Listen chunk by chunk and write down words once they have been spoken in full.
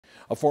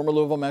A former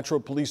Louisville Metro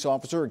police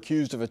officer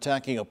accused of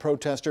attacking a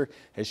protester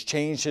has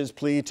changed his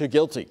plea to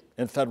guilty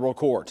in federal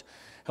court.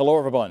 Hello,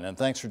 everyone, and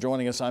thanks for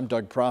joining us. I'm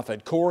Doug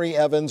Proffitt. Corey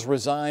Evans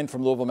resigned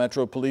from Louisville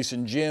Metro Police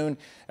in June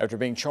after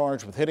being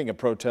charged with hitting a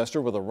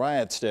protester with a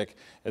riot stick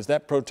as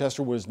that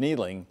protester was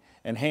kneeling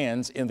and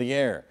hands in the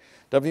air.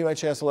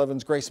 WHS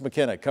 11's Grace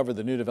McKenna covered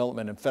the new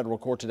development in federal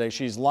court today.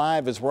 She's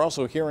live as we're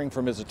also hearing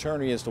from his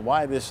attorney as to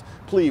why this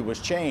plea was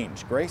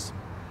changed. Grace?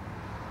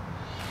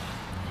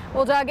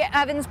 Well, Doug,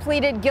 Evans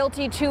pleaded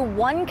guilty to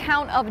one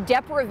count of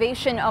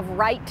deprivation of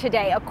right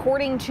today.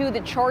 According to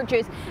the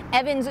charges,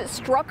 Evans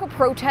struck a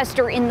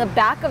protester in the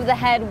back of the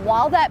head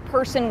while that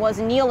person was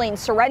kneeling,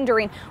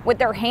 surrendering with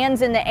their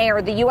hands in the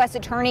air. The U.S.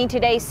 attorney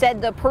today said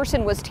the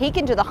person was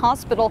taken to the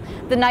hospital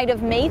the night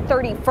of May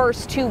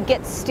 31st to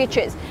get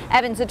stitches.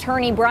 Evans'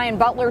 attorney, Brian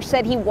Butler,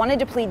 said he wanted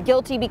to plead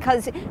guilty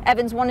because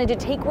Evans wanted to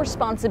take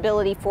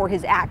responsibility for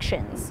his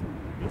actions.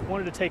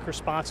 Wanted to take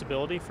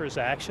responsibility for his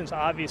actions.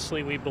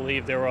 Obviously, we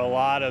believe there were a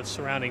lot of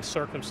surrounding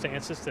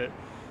circumstances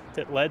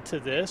that led to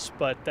this,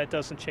 but that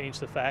doesn't change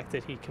the fact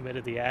that he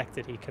committed the act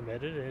that he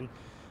committed, and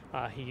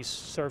he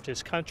served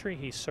his country,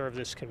 he served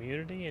this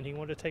community, and he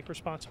wanted to take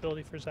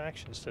responsibility for his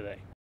actions today.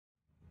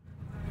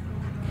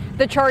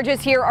 The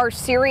charges here are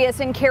serious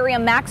and carry a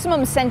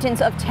maximum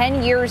sentence of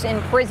 10 years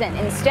in prison.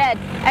 Instead,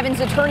 Evans'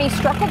 attorney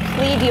struck a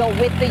plea deal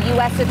with the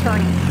U.S.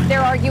 attorney. They're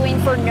arguing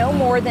for no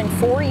more than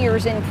 4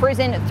 years in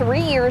prison,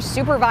 3 years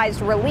supervised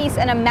release,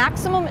 and a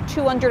maximum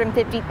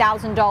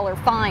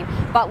 $250,000 fine.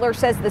 Butler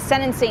says the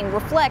sentencing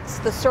reflects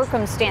the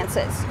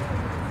circumstances.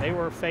 They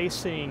were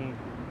facing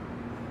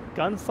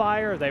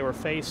gunfire, they were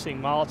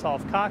facing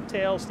Molotov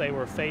cocktails, they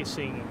were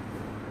facing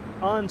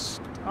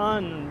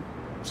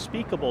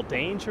unspeakable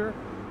danger.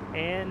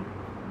 And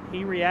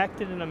he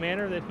reacted in a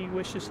manner that he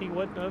wishes he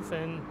wouldn't have,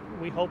 and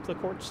we hope the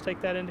courts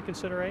take that into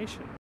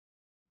consideration.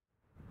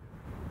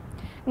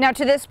 Now,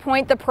 to this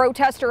point, the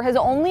protester has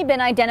only been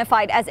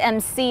identified as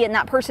MC, and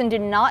that person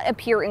did not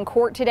appear in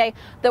court today,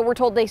 though we're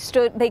told they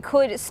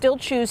could still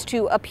choose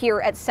to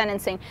appear at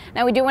sentencing.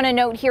 Now, we do want to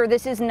note here,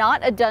 this is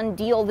not a done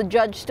deal. The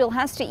judge still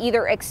has to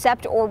either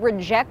accept or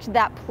reject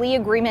that plea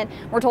agreement.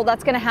 We're told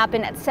that's going to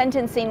happen at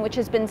sentencing, which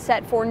has been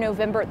set for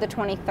November the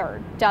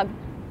 23rd. Doug?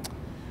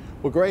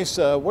 Well, Grace,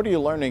 what are you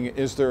learning?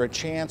 Is there a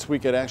chance we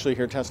could actually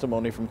hear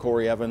testimony from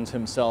Corey Evans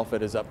himself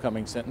at his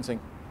upcoming sentencing?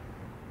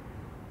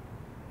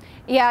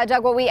 Yeah,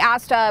 Doug, well, we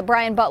asked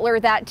Brian Butler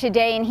that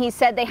today, and he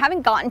said they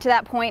haven't gotten to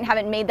that point,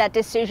 haven't made that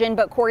decision,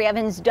 but Corey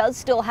Evans does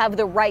still have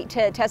the right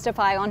to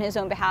testify on his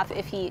own behalf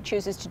if he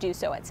chooses to do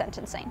so at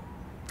sentencing.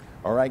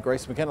 All right,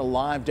 Grace McKenna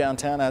live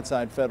downtown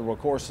outside Federal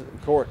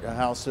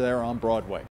Courthouse there on Broadway.